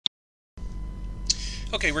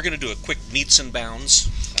Okay, we're going to do a quick meets and bounds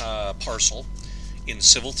parcel in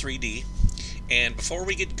Civil 3D. And before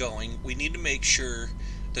we get going, we need to make sure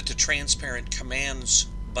that the transparent commands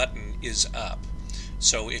button is up.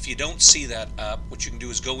 So if you don't see that up, what you can do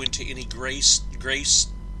is go into any gray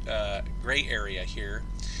area here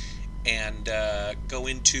and go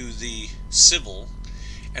into the civil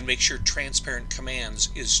and make sure transparent commands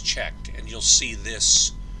is checked, and you'll see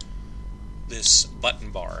this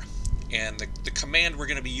button bar. And the command we're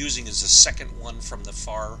going to be using is the second one from the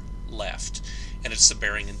far left, and it's the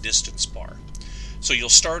bearing and distance bar. So you'll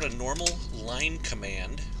start a normal line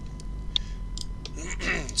command.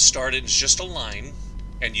 Start it as just a line,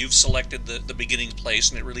 and you've selected the beginning place,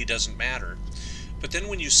 and it really doesn't matter. But then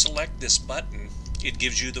when you select this button, it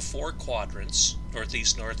gives you the 4 quadrants: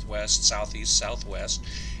 northeast, northwest, southeast, southwest,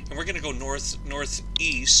 and we're going to go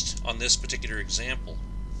northeast on this particular example.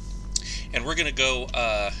 And we're going to go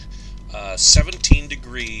 17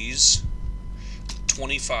 degrees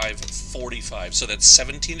 25 45, so that's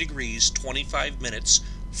 17 degrees 25 minutes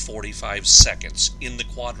 45 seconds in the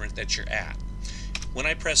quadrant that you're at. When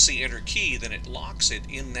I press the enter key, then it locks it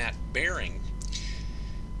in that bearing,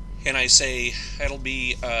 and I say it'll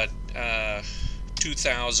be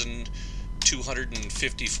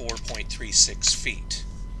 2,254.36 feet,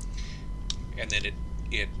 and then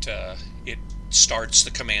it starts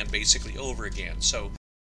the command basically over again. So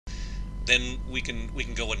then we can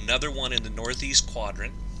go another one in the northeast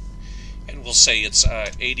quadrant, and we'll say it's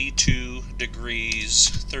 82 degrees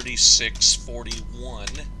 36 41,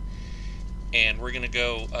 and we're going to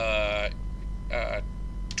go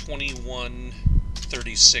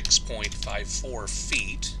 2136.54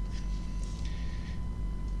 feet,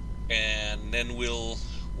 and then we'll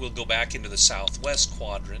go back into the southwest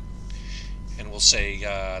quadrant, and we'll say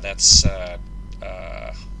that's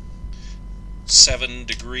 7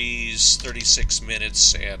 degrees 36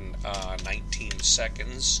 minutes and 19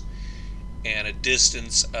 seconds, and a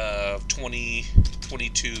distance of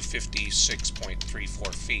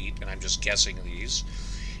 2256.34 feet, and I'm just guessing these.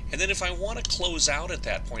 And then if I want to close out at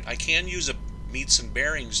that point, I can use a meets and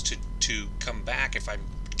bearings to come back if I'm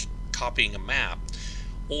copying a map,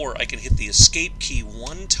 or I can hit the escape key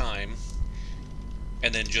one time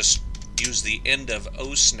and then just use the end of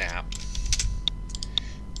OSNAP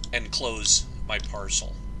and close my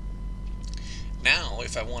parcel. Now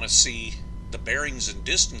if I want to see the bearings and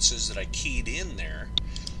distances that I keyed in there,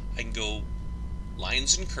 I can go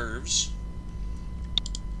lines and curves,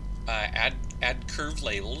 add curve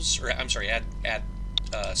labels, or I'm sorry, add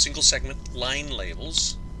single segment line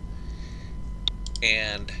labels,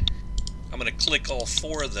 and I'm going to click all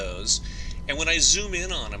 4 of those, and when I zoom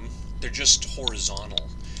in on them, they're just horizontal.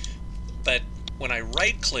 But when I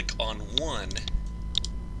right click on one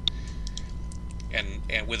and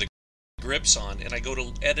with the grips on, and I go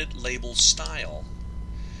to edit label style,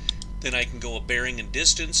 then I can go a bearing and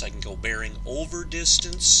distance, I can go bearing over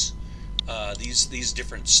distance. These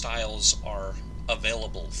different styles are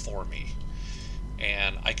available for me,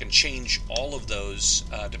 and I can change all of those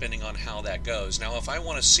depending on how that goes. Now if I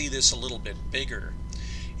want to see this a little bit bigger,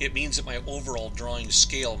 it means that my overall drawing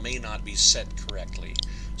scale may not be set correctly.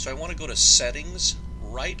 So I want to go to settings,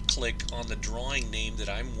 right click on the drawing name that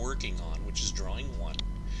I'm working on, which is drawing 1,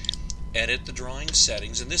 edit the drawing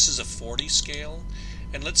settings, and this is a 40 scale,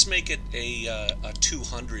 and let's make it a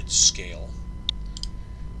 200 scale.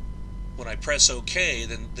 When I press OK,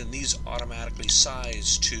 then these automatically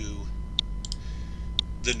size to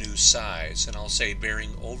the new size, and I'll say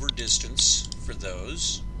bearing over distance for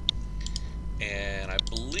those, and I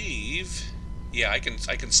believe, yeah, I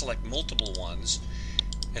can select multiple ones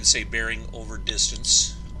and say bearing over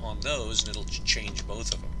distance on those, and it'll change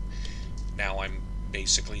both of them. Now I'm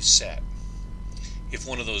basically set. If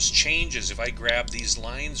one of those changes, if I grab these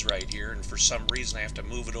lines right here and for some reason I have to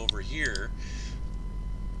move it over here,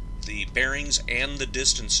 the bearings and the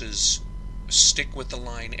distances stick with the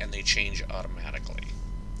line and they change automatically.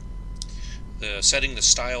 Setting the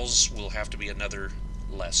styles will have to be another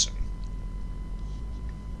lesson.